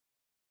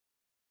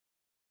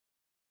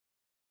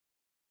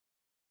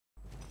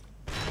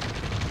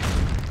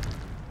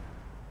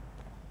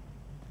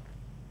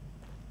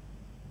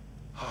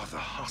the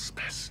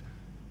hospice.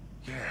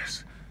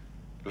 Yes.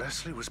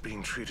 Leslie was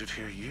being treated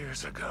here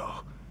years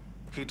ago.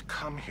 He'd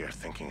come here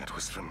thinking it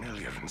was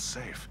familiar and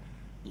safe.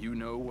 You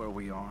know where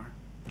we are?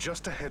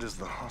 Just ahead is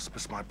the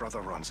hospice my brother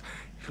runs.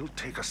 He'll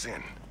take us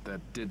in. That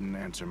didn't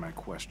answer my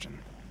question.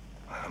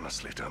 I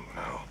honestly don't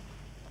know.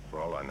 For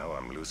all I know,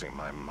 I'm losing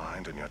my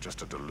mind and you're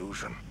just a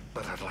delusion.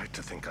 But I'd like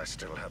to think I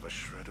still have a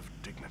shred of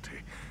dignity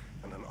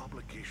and an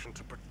obligation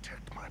to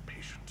protect my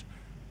patient.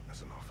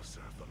 As an officer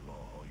of the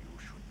law, you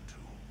should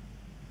too.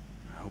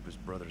 I hope his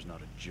brother's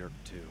not a jerk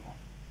too.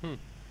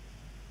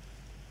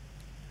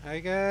 Hi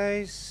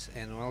guys,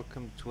 and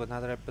welcome to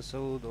another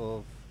episode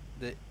of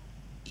The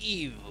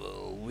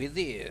Evil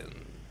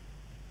Within.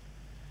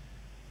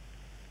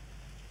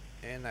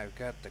 And I've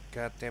got the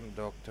goddamn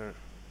doctor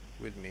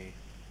with me.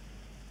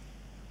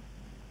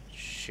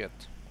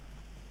 Shit.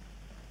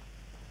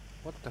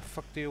 What the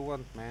fuck do you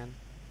want, man?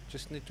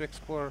 Just need to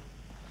explore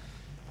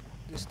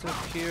this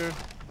stuff here.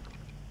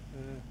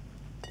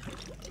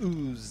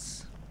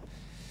 Ooze.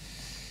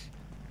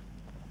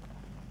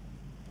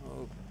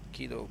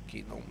 Okie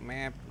dokie, no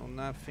map, no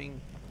nothing.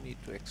 Need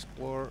to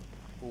explore.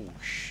 Oh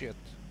shit.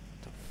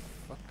 What the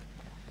fuck?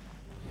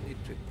 Need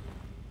to.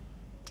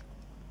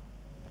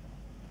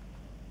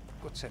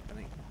 What's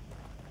happening?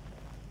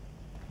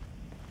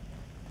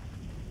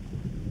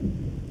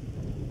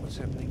 What's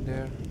happening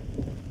there?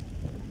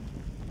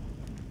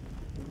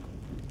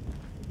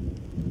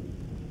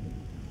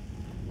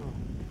 Oh.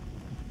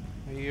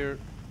 I hear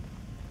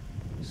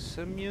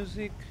some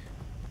music.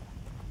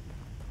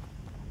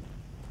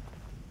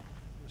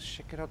 Let's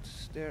check it out.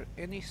 Is there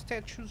any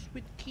statues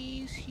with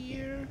keys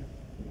here?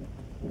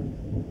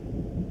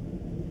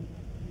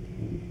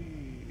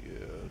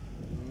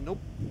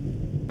 Nope.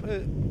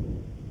 Okay.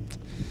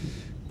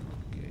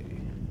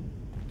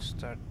 Let's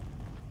start.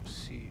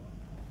 See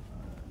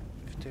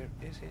if there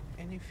is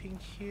anything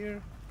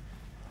here.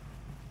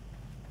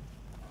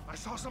 I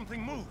saw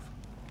something move.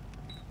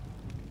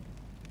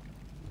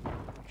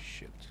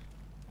 Shit.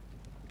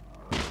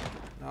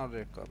 Now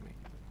they're coming.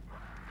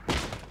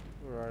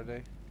 Where are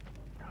they?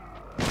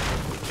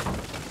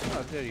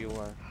 Oh, there you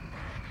are.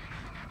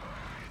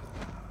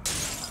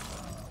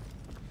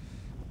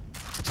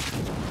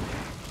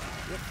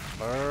 Yep.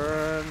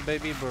 Burn,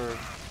 baby, burn.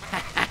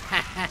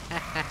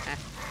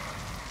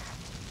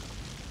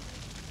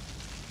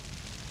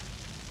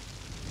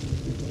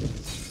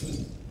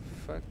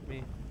 Fuck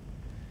me.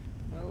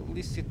 Well, at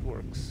least it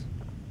works.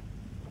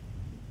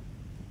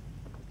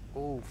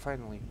 Oh,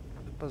 finally.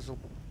 The puzzle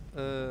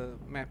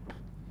map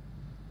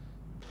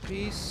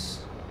piece.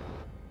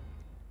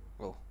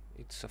 Well,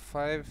 it's a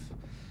 5,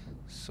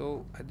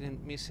 so I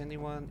didn't miss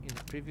anyone in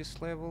the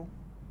previous level.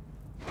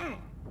 Nope.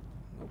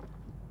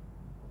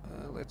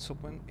 Let's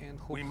open and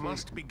hopefully... We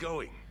must be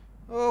going.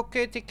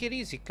 Okay, take it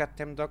easy,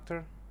 goddamn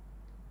doctor.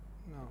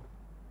 No.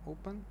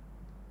 Open.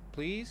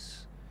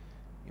 Please.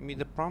 Give me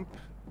the prompt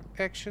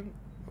action.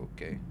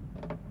 Okay.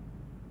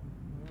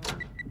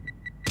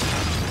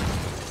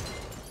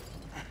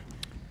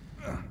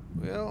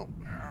 Well,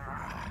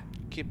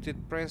 kept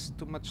it pressed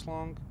too much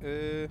long.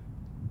 An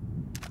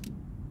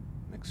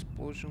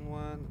explosion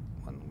one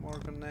more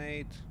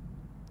grenade.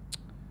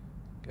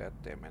 God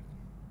damn it.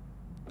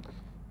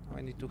 Now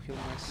I need to heal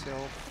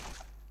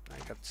myself. I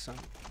got some.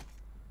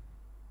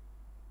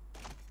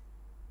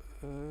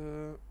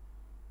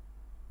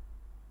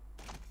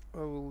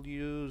 I will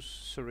use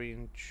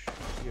syringe.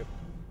 Yep.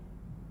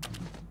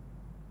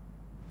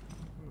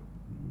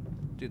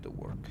 Did the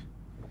work.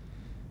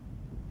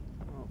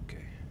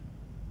 Okay.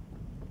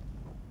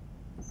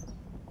 So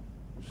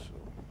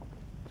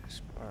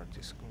this part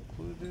is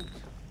concluded.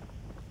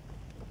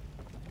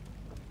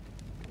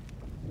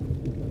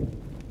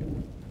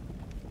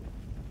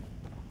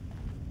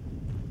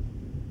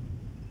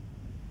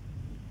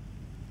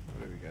 What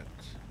do we got?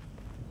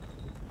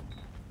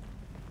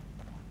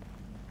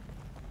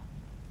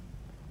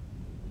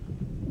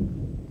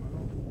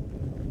 Well,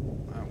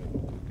 I will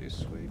go this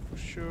way for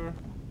sure.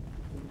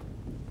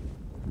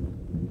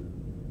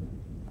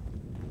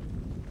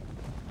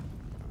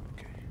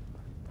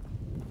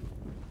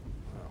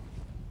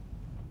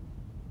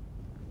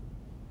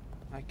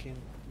 I can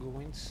go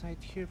inside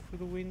here through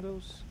the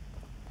windows.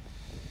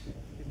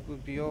 It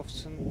would be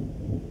awesome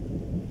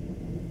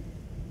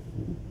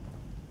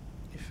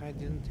if I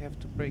didn't have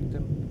to break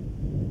them.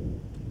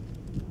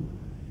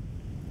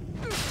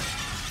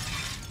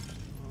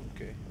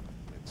 Okay,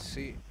 let's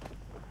see.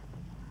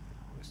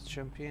 Let's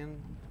jump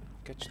in,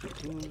 catch the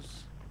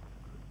clues.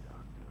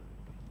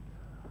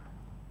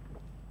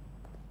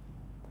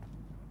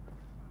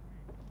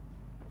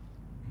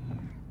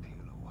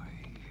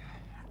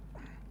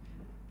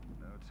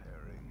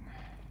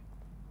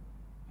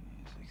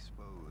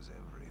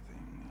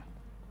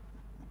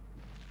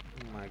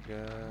 Oh my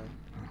god.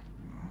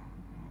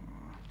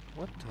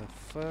 What the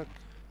fuck?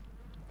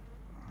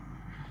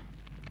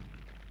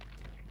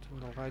 Turn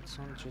the lights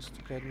on just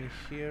to get me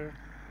here.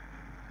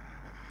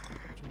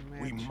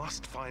 We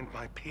must find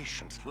my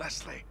patient,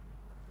 Leslie.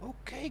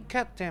 Okay,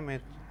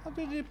 goddammit. How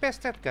did you pass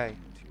that guy?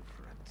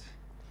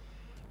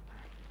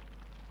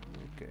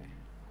 Okay.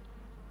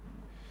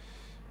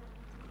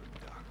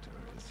 The doctor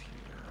is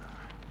here.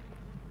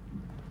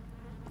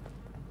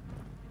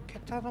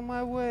 Get out of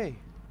my way.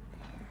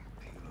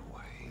 Peel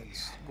away.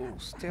 Let's go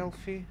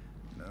stealthy.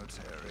 No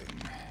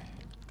tearing.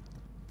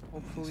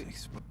 Hopefully.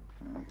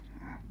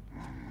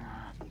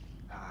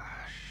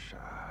 Hush,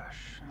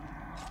 hush.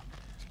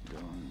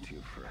 Don't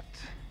you fret.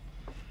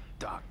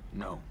 Doc,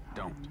 no,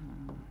 don't.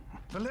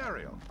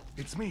 Valerio,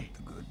 it's me.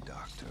 The good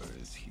doctor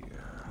is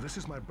here. This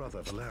is my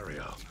brother,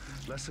 Valerio.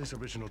 Leslie's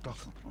original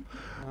doctor.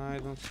 I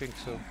don't think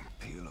so.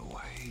 Peel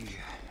away.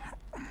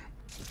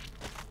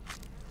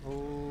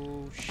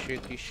 Oh,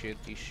 shitty,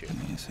 shitty, shit.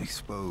 Yes,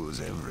 expose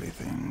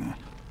everything.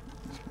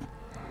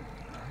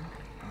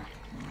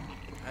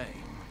 Hey,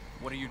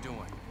 what are you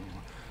doing?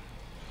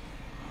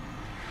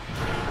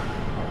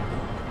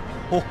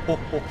 Ho ho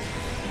ho.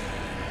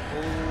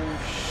 Oh,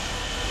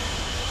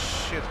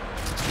 shit.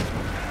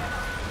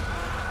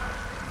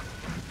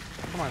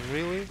 Come on,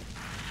 really?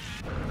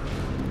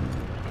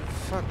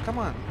 Fuck, come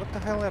on. What the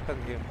hell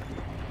happened here?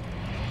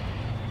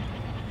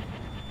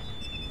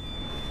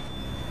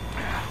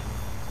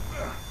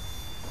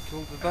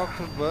 Killed the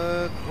doctor,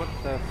 but what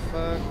the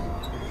fuck?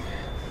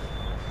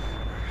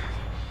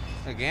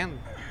 Again?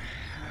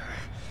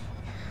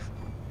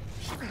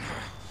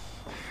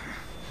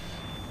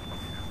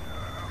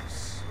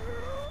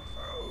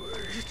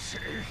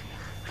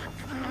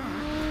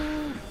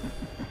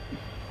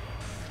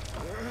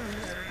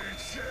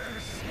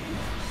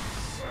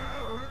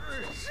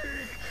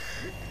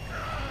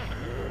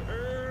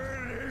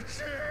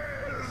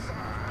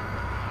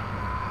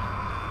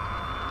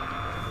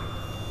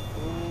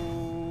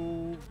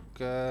 Oh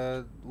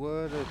god,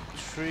 what a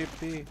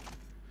trippy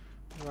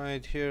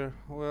right here.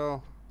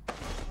 Well,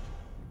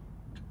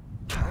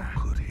 How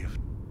could he have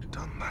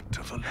done that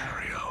to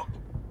Valerio?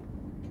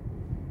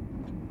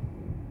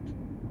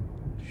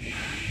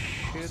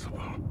 shit.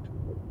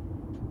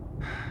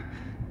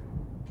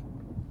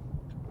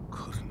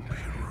 Couldn't be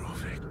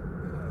Ruvik.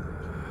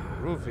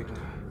 Ruvik.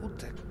 What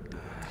the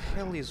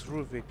hell is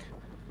Ruvik?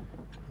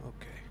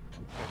 Okay,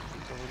 back to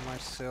cover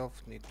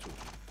myself. Need to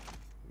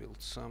build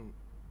some.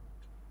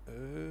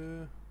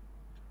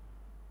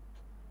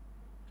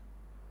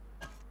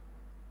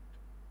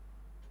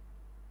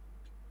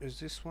 Is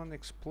this one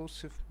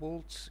explosive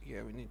bolts?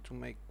 Yeah, we need to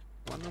make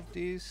one of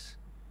these.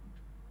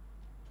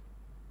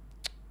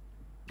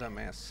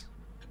 Dumbass.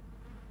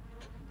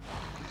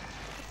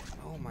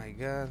 Oh my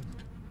god.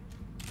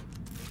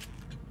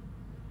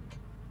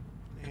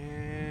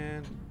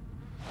 And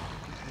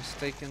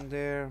mistaken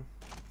there.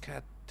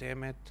 God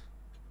damn it.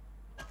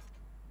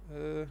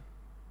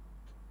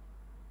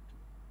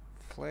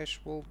 Flash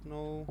bolt,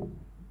 no.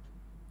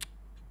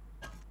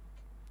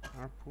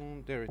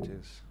 Harpoon, there it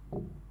is.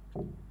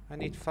 I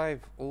need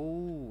 5.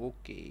 Oh,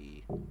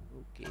 okay.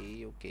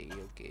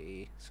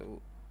 Okay.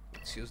 So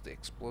let's use the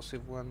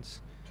explosive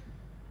ones.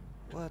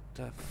 What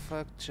the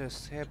fuck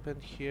just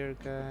happened here,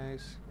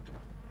 guys?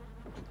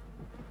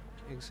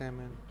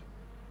 Examine.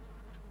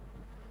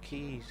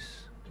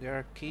 Keys. There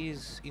are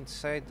keys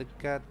inside the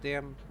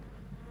goddamn.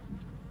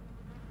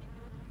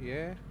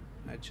 Yeah,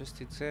 I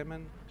just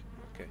examined.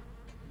 Okay.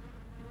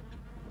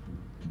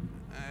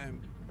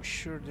 I'm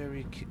sure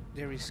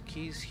there is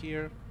keys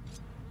here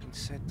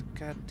inside the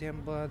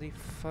goddamn body.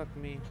 Fuck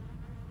me.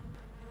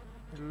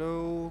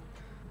 Hello.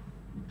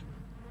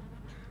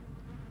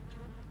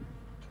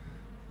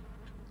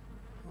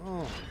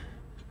 Oh,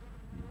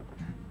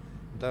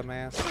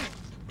 dumbass.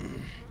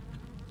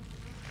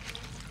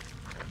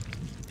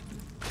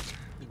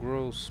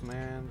 Gross,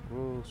 man,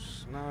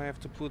 gross. Now I have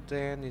to put the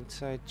hand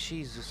inside.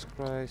 Jesus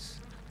Christ.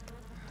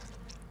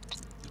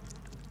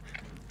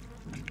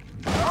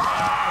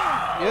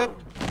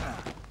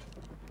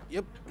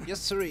 Yep, yes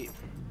sirree.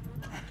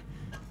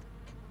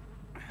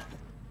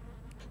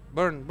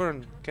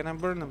 Burn. Can I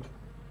burn them?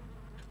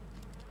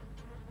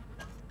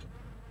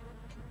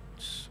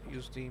 Let's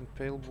use the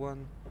impaled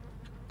one.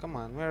 Come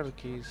on, where are the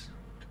keys?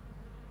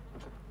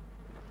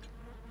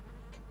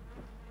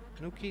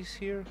 No keys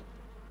here?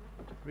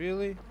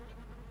 Really?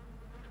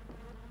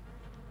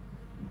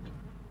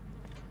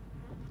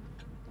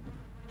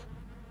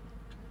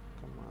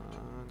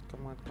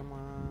 Come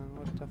on.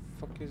 What the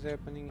fuck is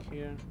happening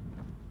here?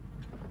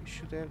 You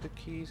should have the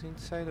keys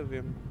inside of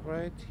him,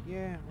 right?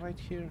 Yeah, right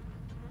here.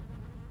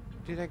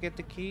 Did I get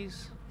the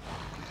keys?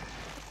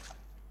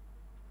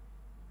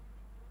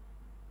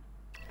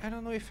 I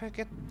don't know if I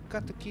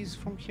got the keys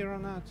from here or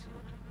not.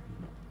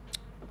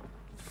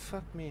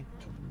 Fuck me.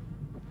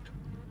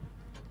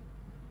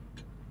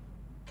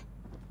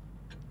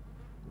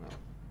 No.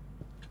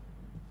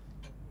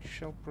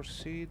 Shall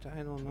proceed.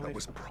 I don't know. That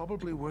was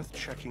probably worth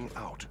checking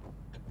out.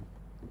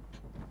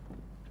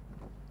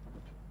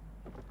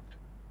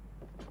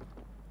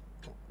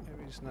 Oh,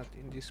 maybe it's not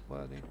in this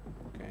body.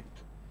 Okay.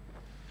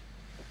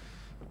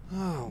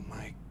 Oh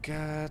my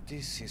god,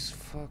 this is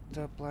fucked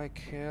up like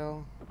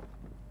hell.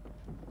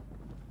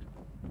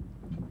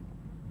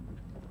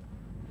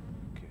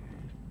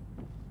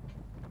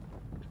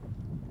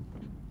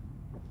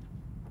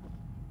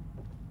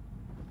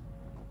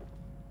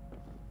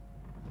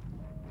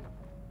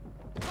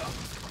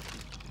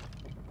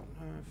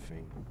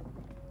 anything.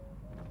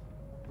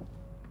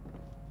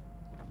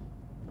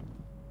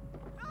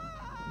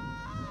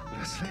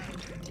 Leslie?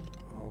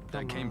 Oh,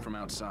 That come came on. from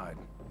outside.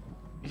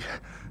 Yeah.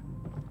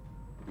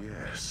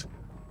 Yes.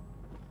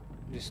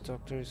 This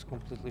doctor is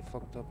completely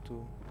fucked up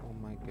too. Oh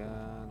my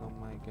god, oh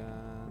my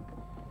god.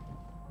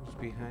 Who's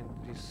behind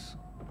this?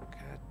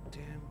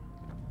 Goddamn.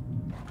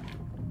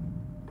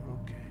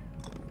 Okay.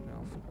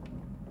 Now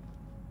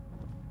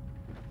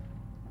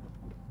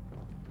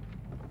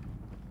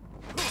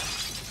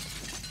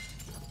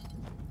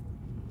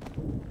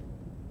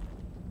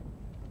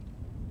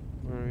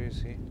where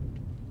is he?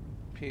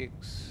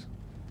 Pigs.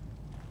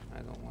 I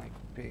don't like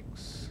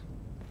pigs.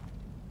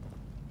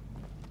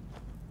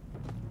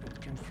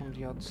 It came from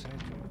the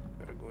outside.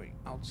 We're going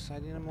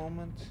outside in a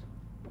moment.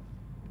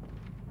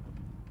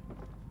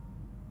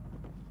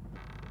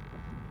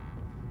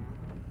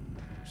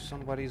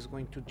 Somebody is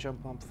going to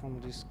jump up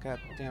from this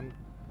goddamn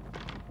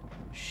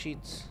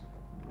sheets.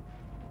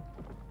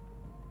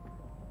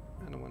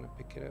 I don't want to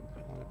pick it up.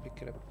 I want to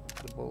pick it up.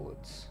 The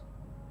bullets.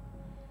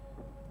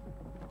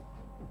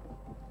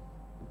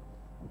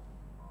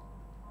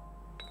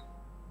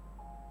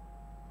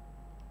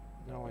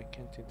 No, I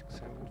can't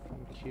examine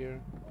from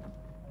here.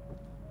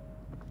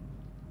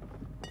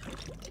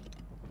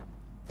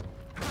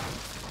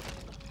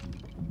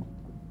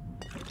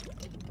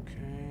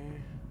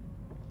 Okay.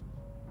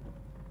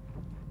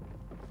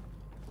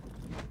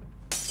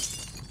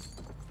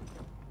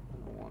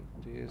 I want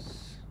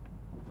this.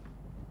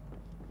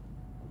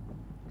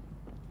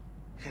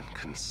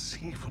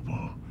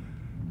 Inconceivable.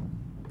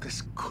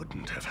 This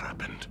couldn't have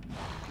happened.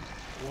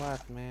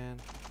 What, man?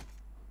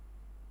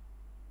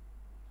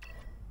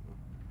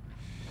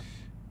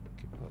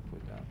 Keep up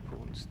with that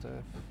prune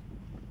stuff.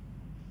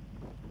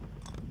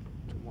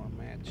 2 more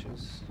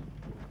matches.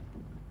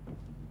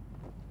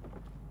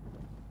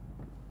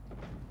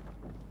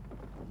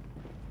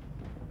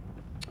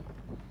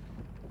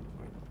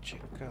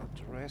 Check out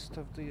the rest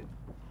of the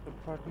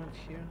apartment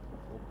here.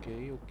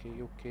 Okay,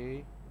 okay,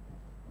 okay.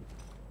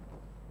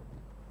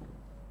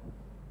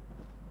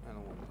 I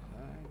don't want to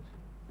hide.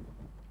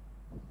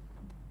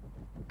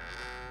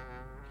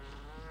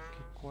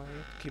 Keep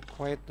quiet. Keep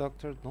quiet,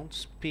 doctor. Don't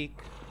speak.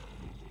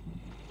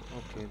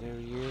 Okay, there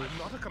he is. I'm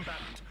not a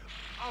combatant.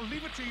 I'll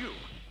leave it to you.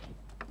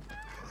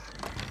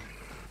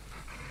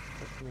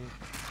 Let me.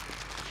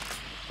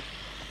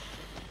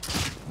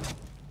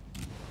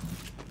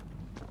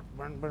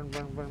 Burn, burn,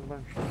 burn, burn,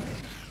 burn.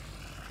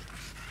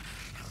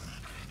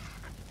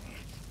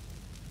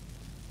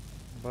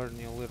 Burn,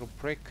 you little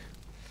prick.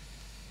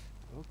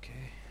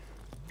 Okay.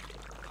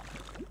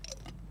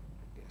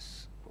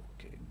 Yes.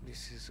 Okay.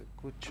 This is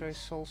a good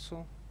choice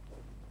also.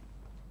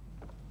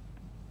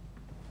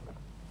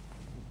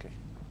 Okay.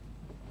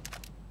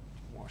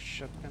 More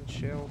shotgun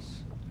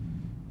shells.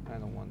 I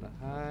don't want to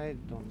hide.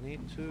 Don't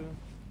need to.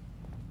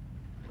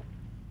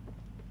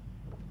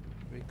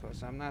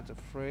 Because I'm not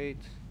afraid.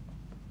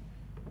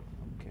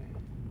 Okay.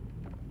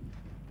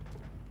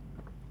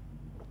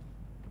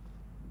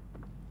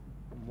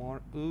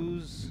 More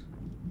ooze.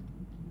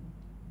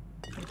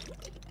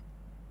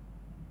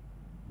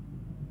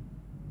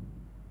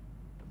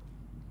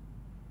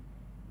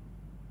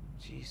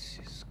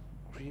 Jesus,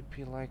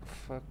 creepy like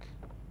fuck.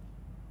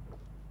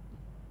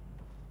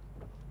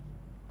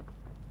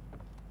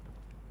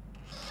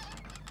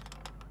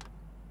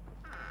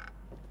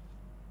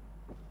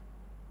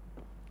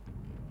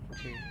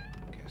 Okay,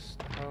 guess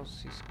the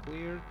house is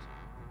cleared.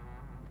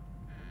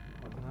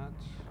 Or not.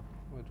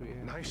 What do we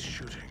have? Nice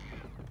shooting.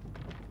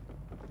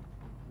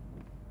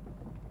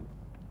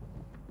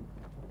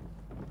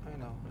 I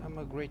know, I'm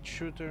a great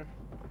shooter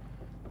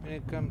when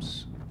it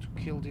comes to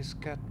kill these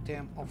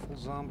goddamn awful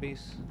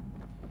zombies.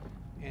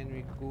 And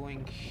we're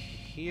going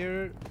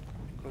here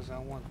because I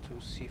want to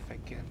see if I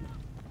can.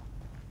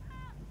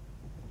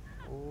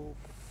 Oh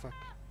fuck.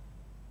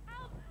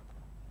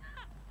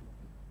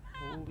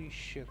 Holy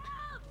shit.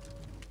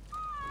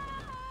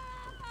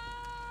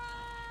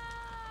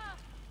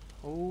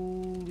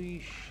 Holy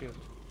shit.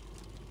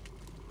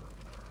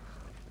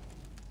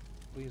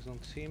 Please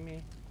don't see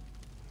me.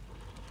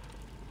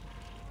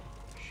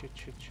 Shit,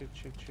 shit, shit,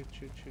 shit, shit,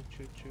 shit, shit,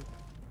 shit, shit.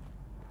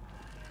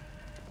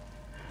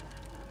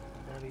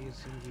 Somebody is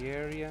in the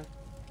area.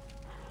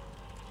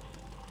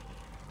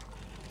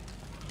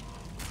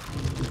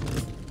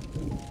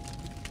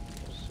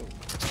 So,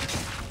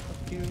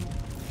 you.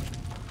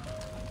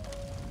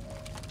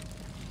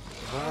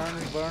 Burn,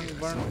 burn,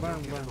 burn,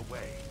 burn, burn.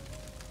 Away.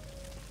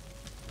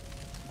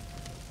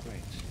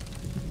 Great.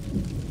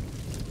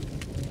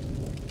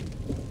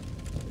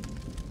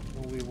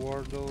 No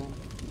reward though.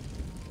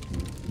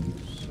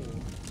 So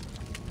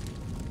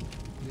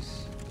this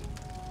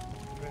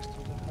rest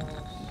of the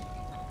house.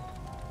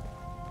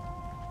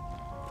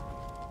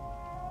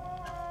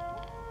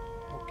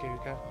 Okay, we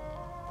got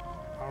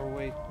our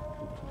way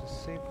to the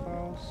safe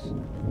house.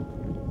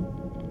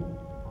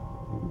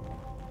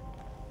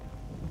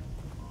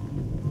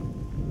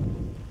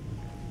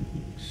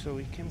 So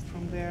we came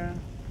from there.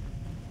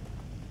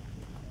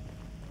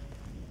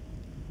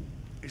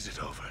 Is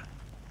it over?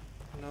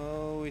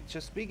 No, it's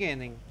just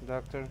beginning,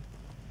 Doctor.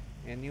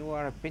 And you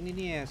are a pain in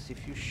the ass.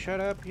 If you shut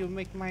up, you'll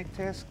make my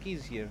task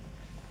easier.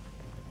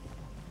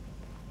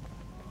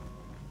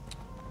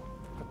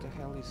 What the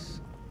hell is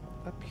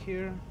up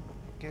here?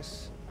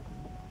 Guess.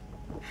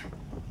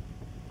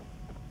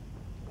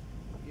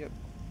 Yep.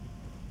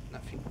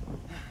 Nothing.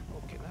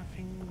 Okay,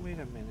 nothing. Wait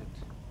a minute.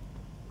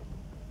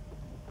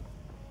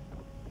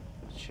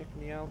 Check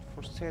me out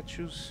for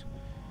statues.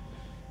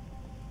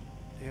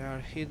 They are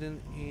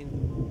hidden in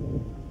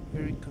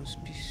very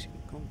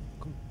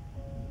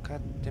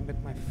God damn it,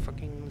 my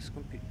fucking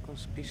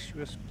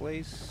conspicuous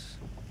place.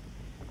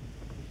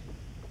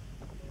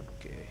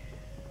 Okay.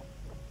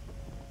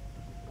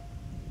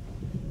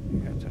 We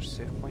got our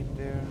save point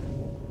there.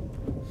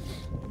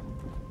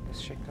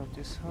 Let's check out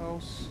this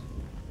house.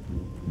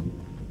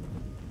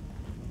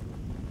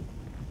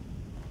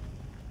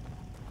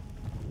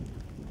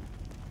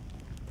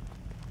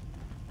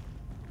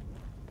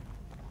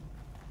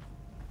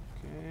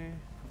 Okay.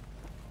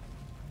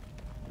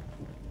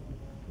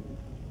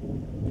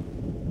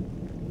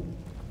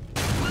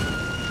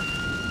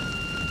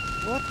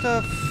 What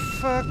the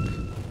fuck?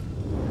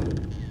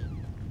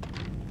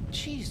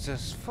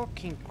 Jesus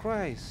fucking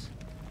Christ.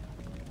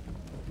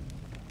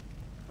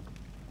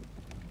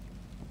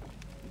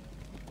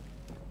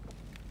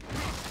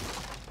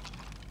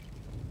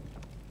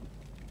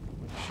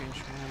 Change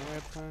my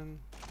weapon.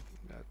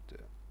 Got the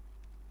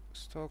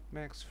stock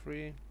max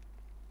free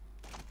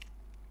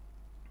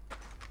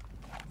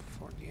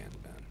for the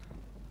endband.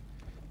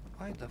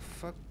 Why the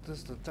fuck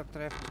does the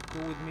doctor have to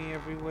go with me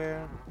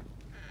everywhere?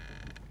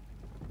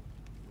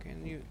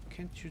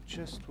 Can't you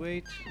just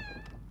wait?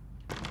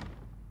 Okay,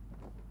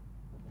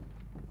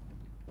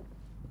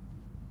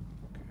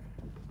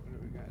 what do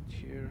we got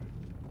here?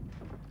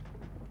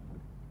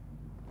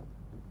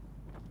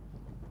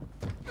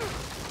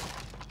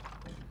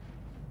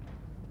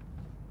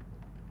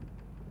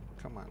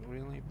 Come on,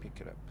 really?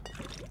 Pick it up.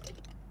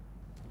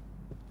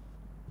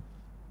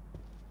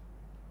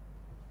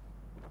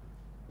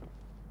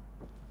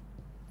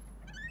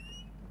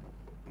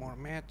 More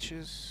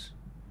matches.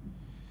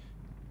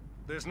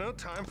 There's no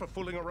time for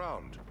fooling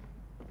around.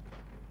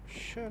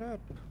 Shut up.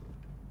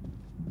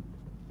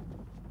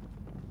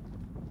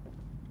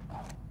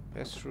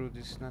 Pass through,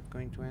 this is not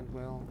going to end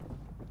well.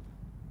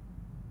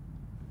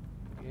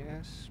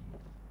 Yes.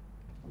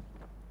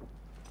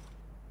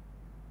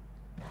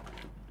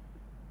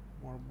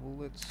 More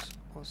bullets,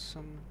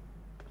 awesome.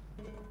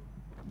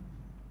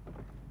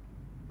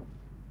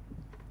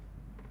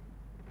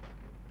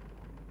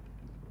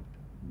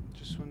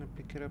 Just want to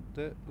pick it up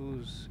the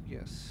ooze,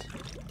 yes.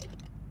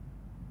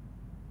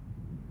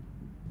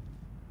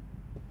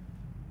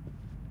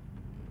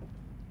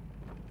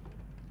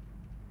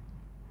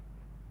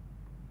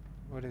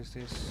 What is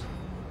this?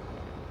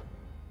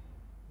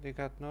 They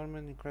got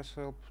Norman in crash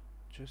help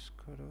just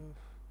cut off.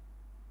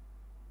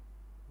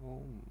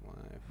 Oh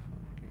my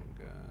fucking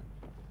god.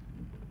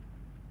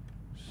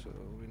 So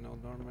we know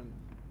Norman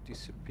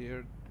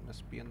disappeared.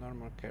 Must be a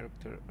normal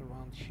character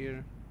around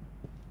here.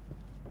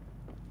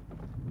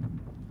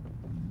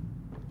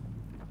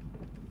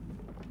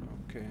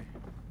 Okay.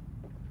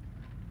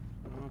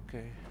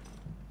 Okay.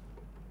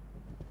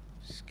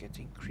 It's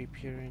getting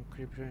creepier and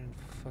creepier and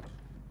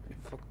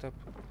fucked up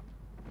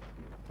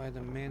by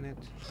the minute.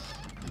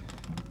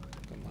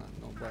 Come on,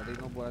 nobody.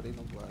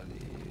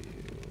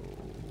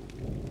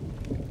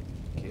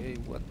 Okay,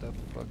 what the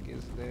fuck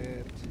is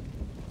that?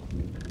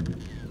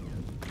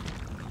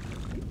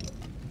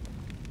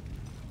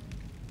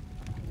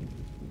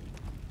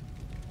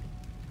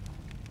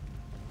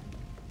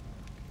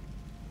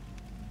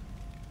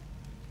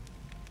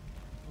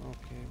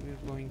 Okay,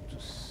 we're going to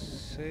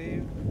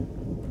save.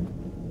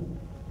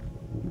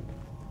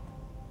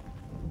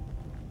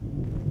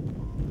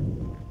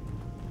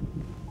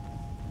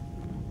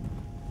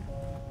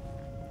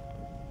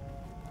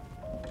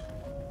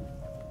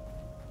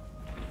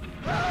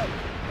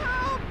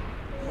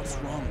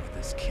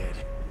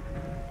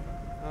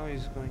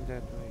 He's going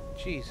that way.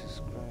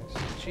 Jesus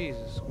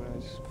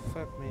Christ.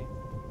 Fuck me.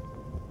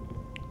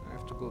 I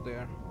have to go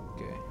there.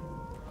 Okay.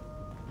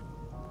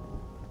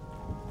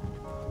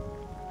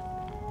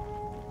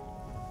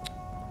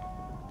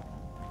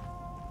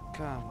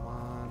 Come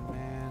on,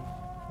 man.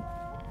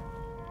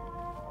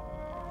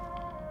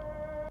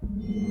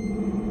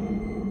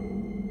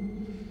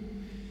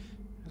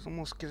 There's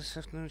almost get a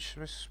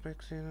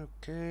suspected.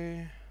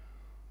 Okay.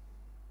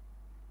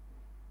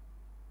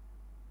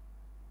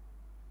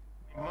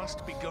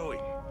 Must be going.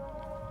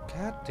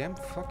 Goddamn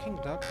fucking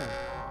doctor.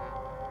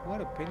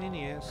 What a pain in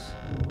the ass.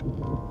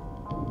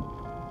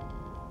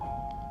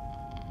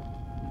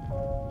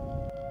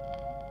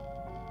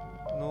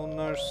 No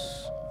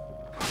nurse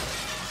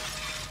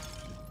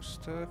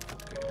stuff.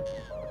 Okay.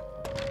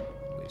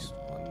 At least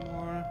one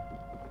more.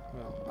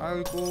 Well,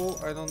 I'll go.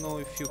 I don't know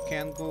if you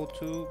can go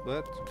too,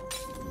 but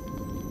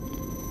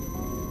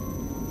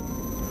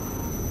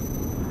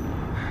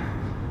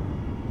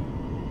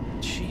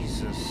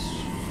Jesus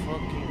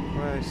fucking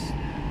Christ.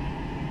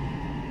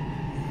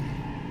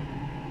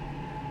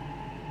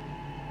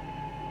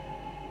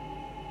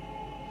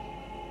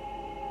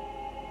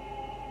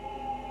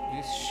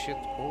 This shit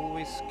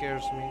always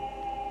scares me.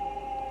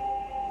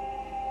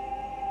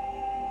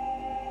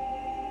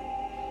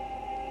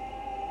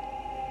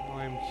 Now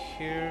I'm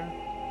here.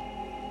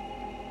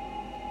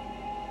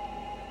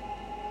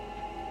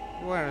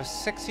 You are a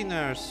sexy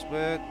nurse,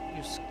 but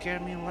you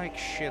scare me like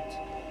shit.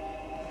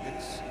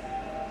 It's...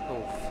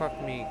 Oh, fuck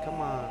me,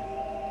 come on.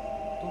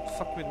 Don't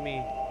fuck with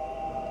me.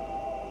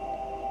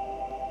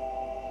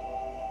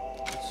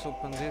 Let's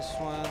open this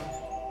one.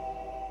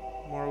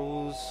 More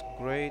rules,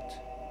 great.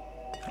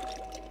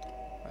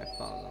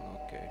 5,000,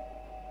 okay.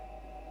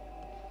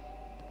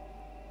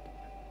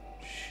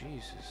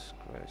 Jesus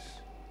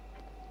Christ.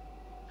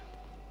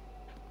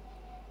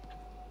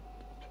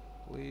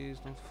 Please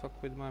don't fuck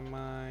with my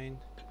mind.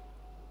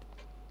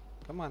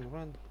 Come on,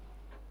 run.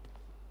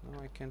 No,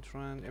 I can't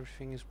run.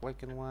 Everything is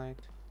black and white.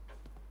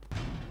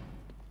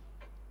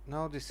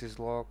 Now this is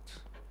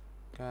locked.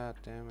 God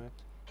damn it.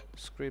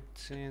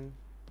 Scripts in.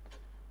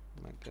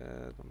 Oh my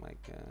god, oh my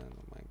god,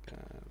 oh my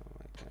god, oh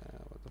my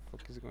god. What the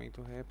fuck is going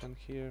to happen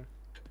here?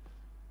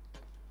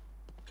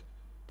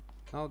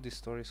 Now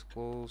this door is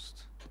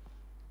closed.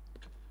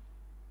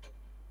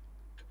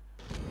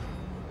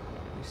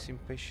 Missing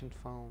patient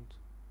found.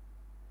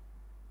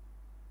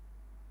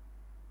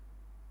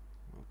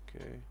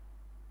 Okay.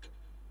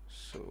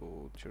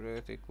 So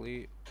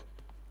theoretically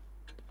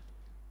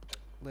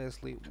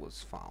Leslie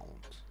was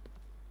found.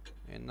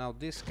 And now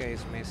this guy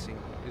is missing,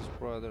 his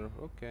brother.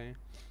 Okay.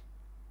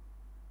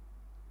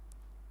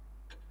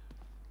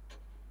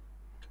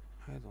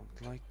 I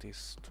don't like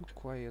this. Too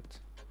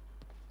quiet.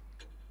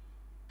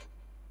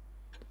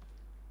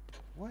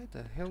 Why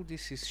the hell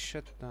this is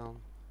shut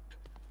down?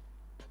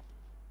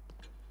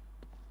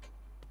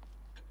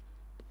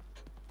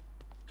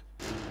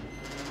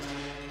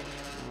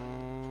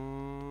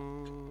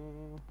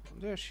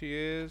 There she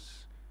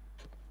is.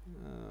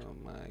 Oh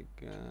my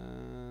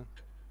god.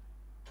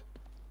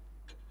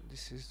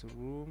 This is the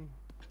room.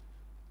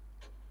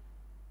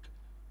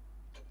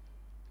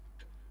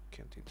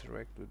 Can't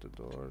interact with the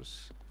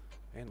doors.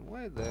 And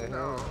why the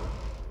hell?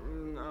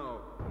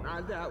 No,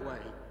 not that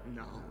way.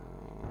 No.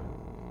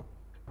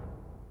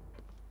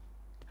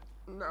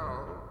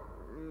 No,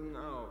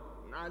 no,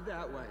 not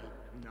that way.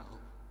 No.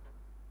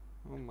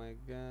 Oh my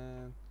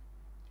god.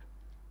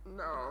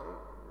 No,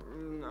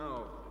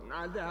 no,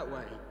 not that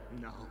way.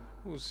 No.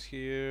 Who's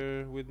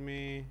here with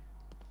me?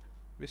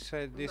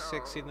 Beside this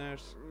sexy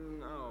nurse?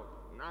 No,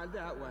 not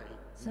that way.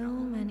 So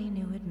many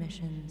new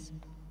admissions,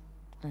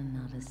 and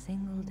not a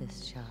single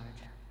discharge.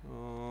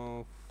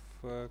 Oh,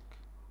 fuck.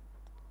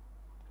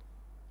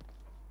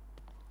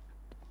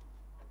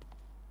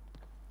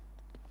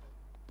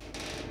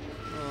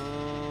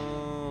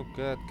 Oh,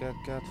 god,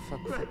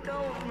 fuck. Let go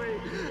of me!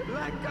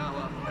 Let go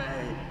of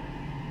me!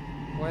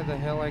 Why the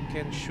hell I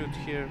can't shoot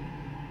here?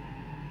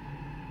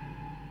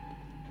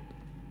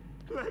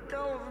 Let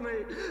go of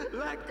me!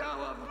 Let go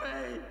of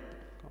me!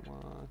 Come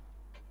on.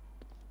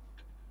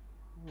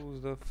 Who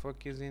the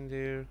fuck is in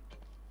there?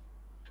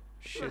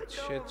 Shit.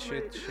 Whoa.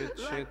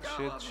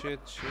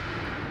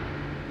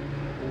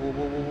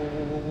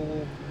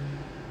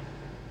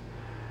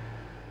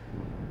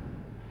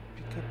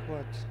 Pick up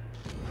what?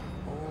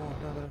 Oh,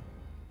 another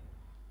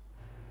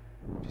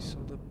piece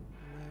of the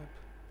map.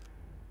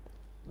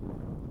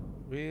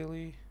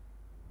 Really?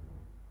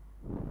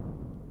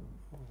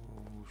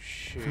 Oh,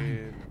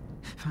 shit.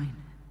 Fine.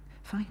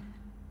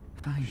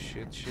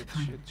 Shit.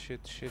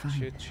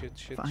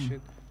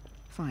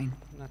 Fine.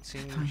 Not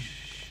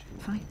English.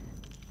 Fine.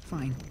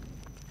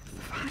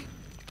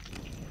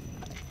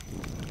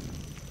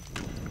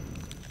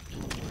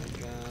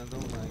 Oh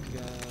my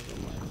god.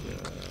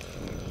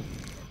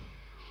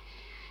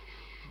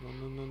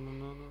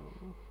 No.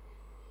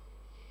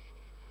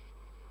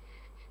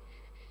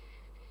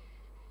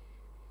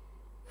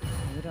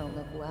 You don't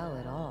look well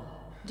at all.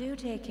 Do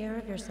take care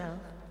of yourself.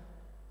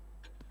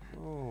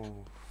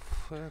 Oh,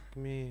 fuck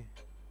me.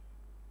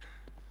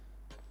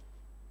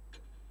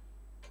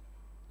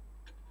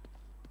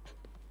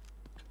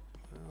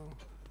 Well,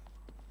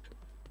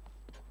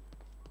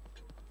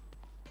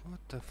 what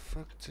the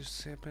fuck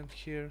just happened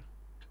here?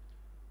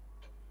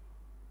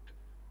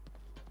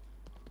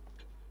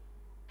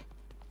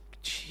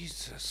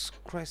 Jesus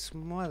Christ,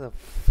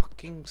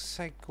 motherfucking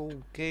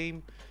psycho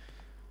game.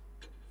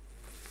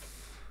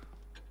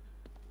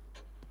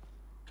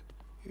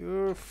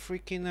 You're a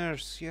freaking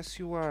nurse. Yes,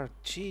 you are.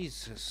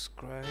 Jesus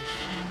Christ.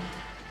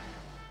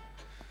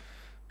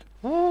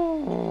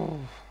 Oh.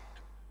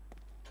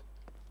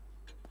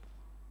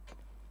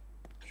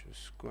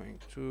 Just going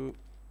to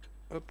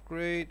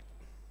upgrade.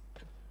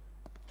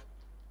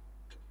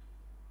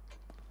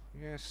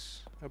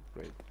 Yes,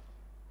 upgrade.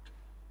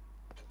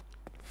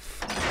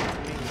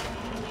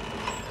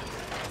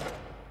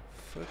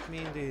 Fuck me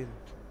indeed.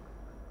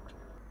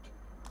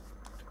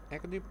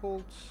 Agony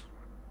bolts.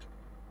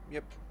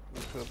 Yep.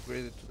 Need to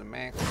upgrade it to the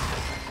max.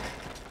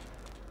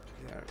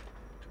 They are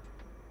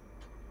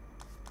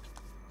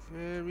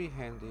very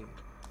handy.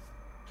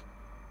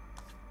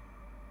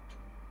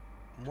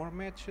 More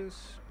matches.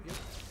 Yep.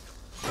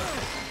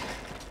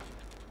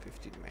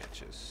 15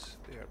 matches.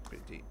 They are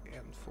pretty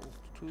handful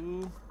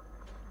too.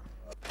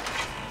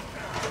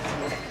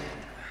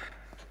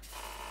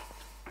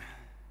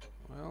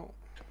 Well,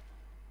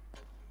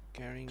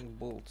 carrying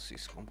bolts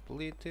is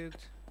completed,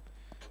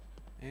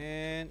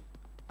 and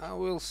I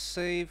will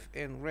save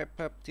and wrap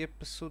up the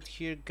episode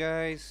here,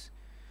 guys.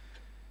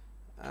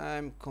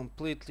 I'm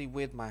completely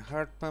with my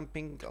heart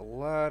pumping. A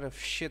lot of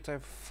shit. I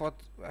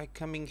thought I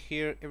coming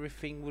here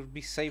everything would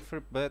be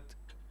safer, but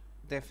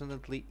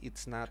definitely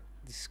it's not.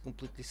 This is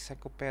completely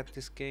psychopath,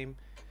 this game.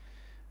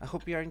 I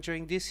hope you are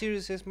enjoying this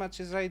series as much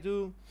as I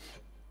do.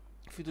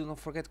 If you do, not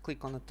forget,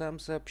 click on the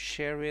thumbs up,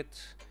 share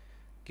it,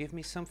 give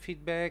me some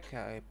feedback.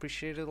 I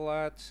appreciate it a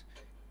lot.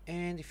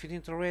 And if you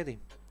didn't already,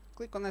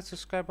 click on that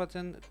subscribe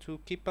button to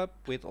keep up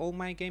with all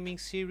my gaming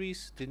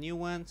series, the new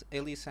ones,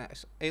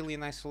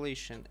 Alien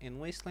Isolation and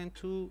Wasteland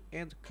 2,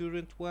 and the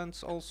current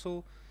ones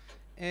also,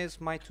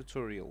 as my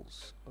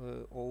tutorials.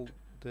 All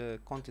the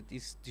content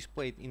is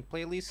displayed in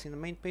playlists in the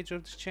main page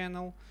of the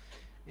channel,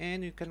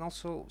 and you can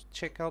also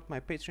check out my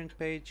Patreon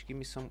page, give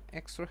me some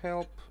extra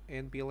help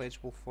and be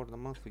eligible for the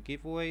monthly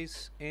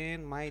giveaways,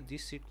 and my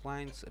District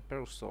Lines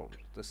apparel store.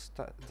 The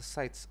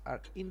sites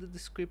are in the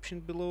description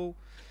below,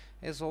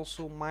 as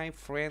also my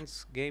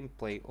friend's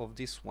gameplay of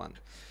this one.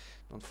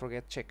 Don't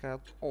forget, check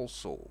out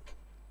also.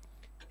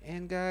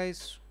 And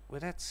guys,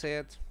 with that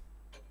said,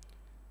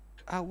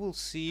 I will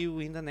see you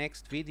in the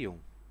next video.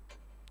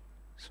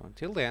 So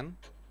until then,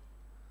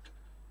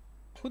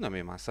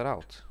 Kunamy Master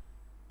out.